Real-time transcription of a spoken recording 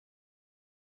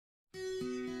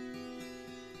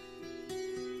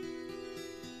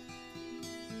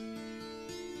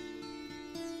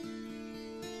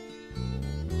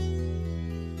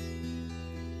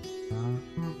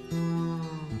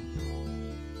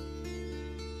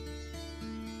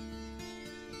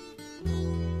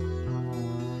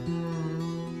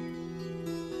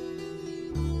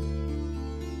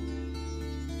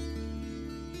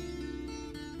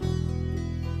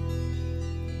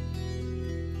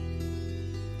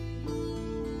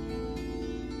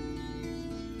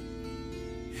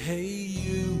Hey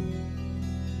you,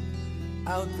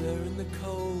 out there in the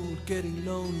cold, getting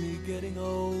lonely, getting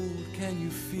old, can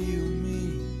you feel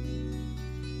me?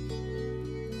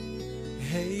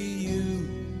 Hey you,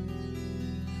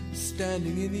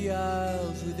 standing in the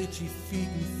aisles with itchy feet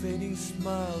and fading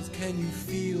smiles, can you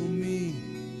feel me?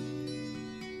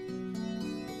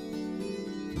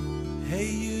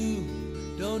 Hey you,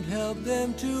 don't help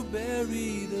them to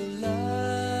bury the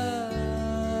light.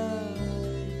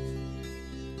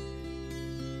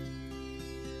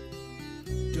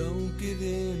 Don't give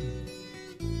in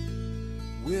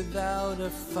without a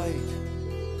fight.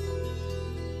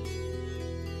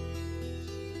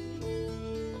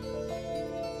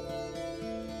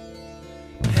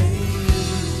 Hey you,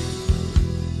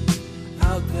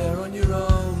 out there on your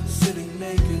own, sitting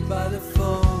naked by the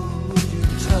phone, would you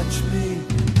touch me?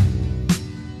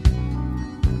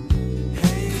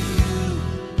 Hey you,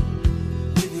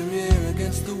 with your ear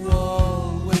against the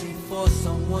wall, waiting for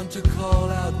someone to call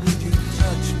out, would you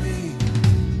touch me?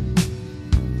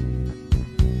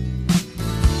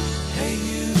 Hey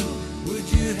you, would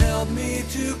you help me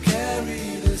to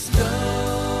carry the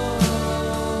stone?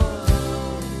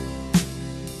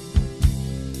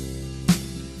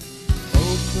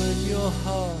 Open your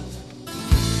heart,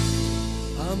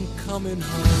 I'm coming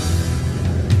home.